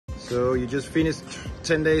So you just finished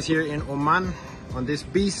 10 days here in Oman on this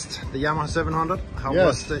beast, the Yamaha 700. How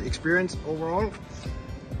was the experience overall?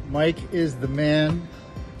 Mike is the man.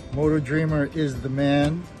 MotoDreamer is the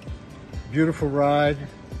man. Beautiful ride.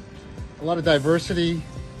 A lot of diversity.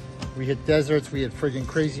 We hit deserts, we hit friggin'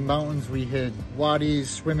 crazy mountains, we hit wadis,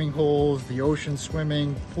 swimming holes, the ocean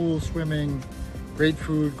swimming, pool swimming, great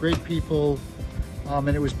food, great people. And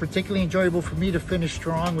it was particularly enjoyable for me to finish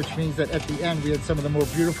strong, which means that at the end we had some of the more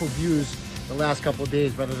beautiful views the last couple of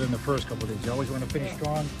days rather than the first couple of days. You always want to finish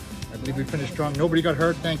strong. I believe we finished strong. Nobody got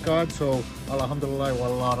hurt, thank God. So, alhamdulillah wa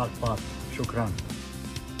Allah akbar. Shukran.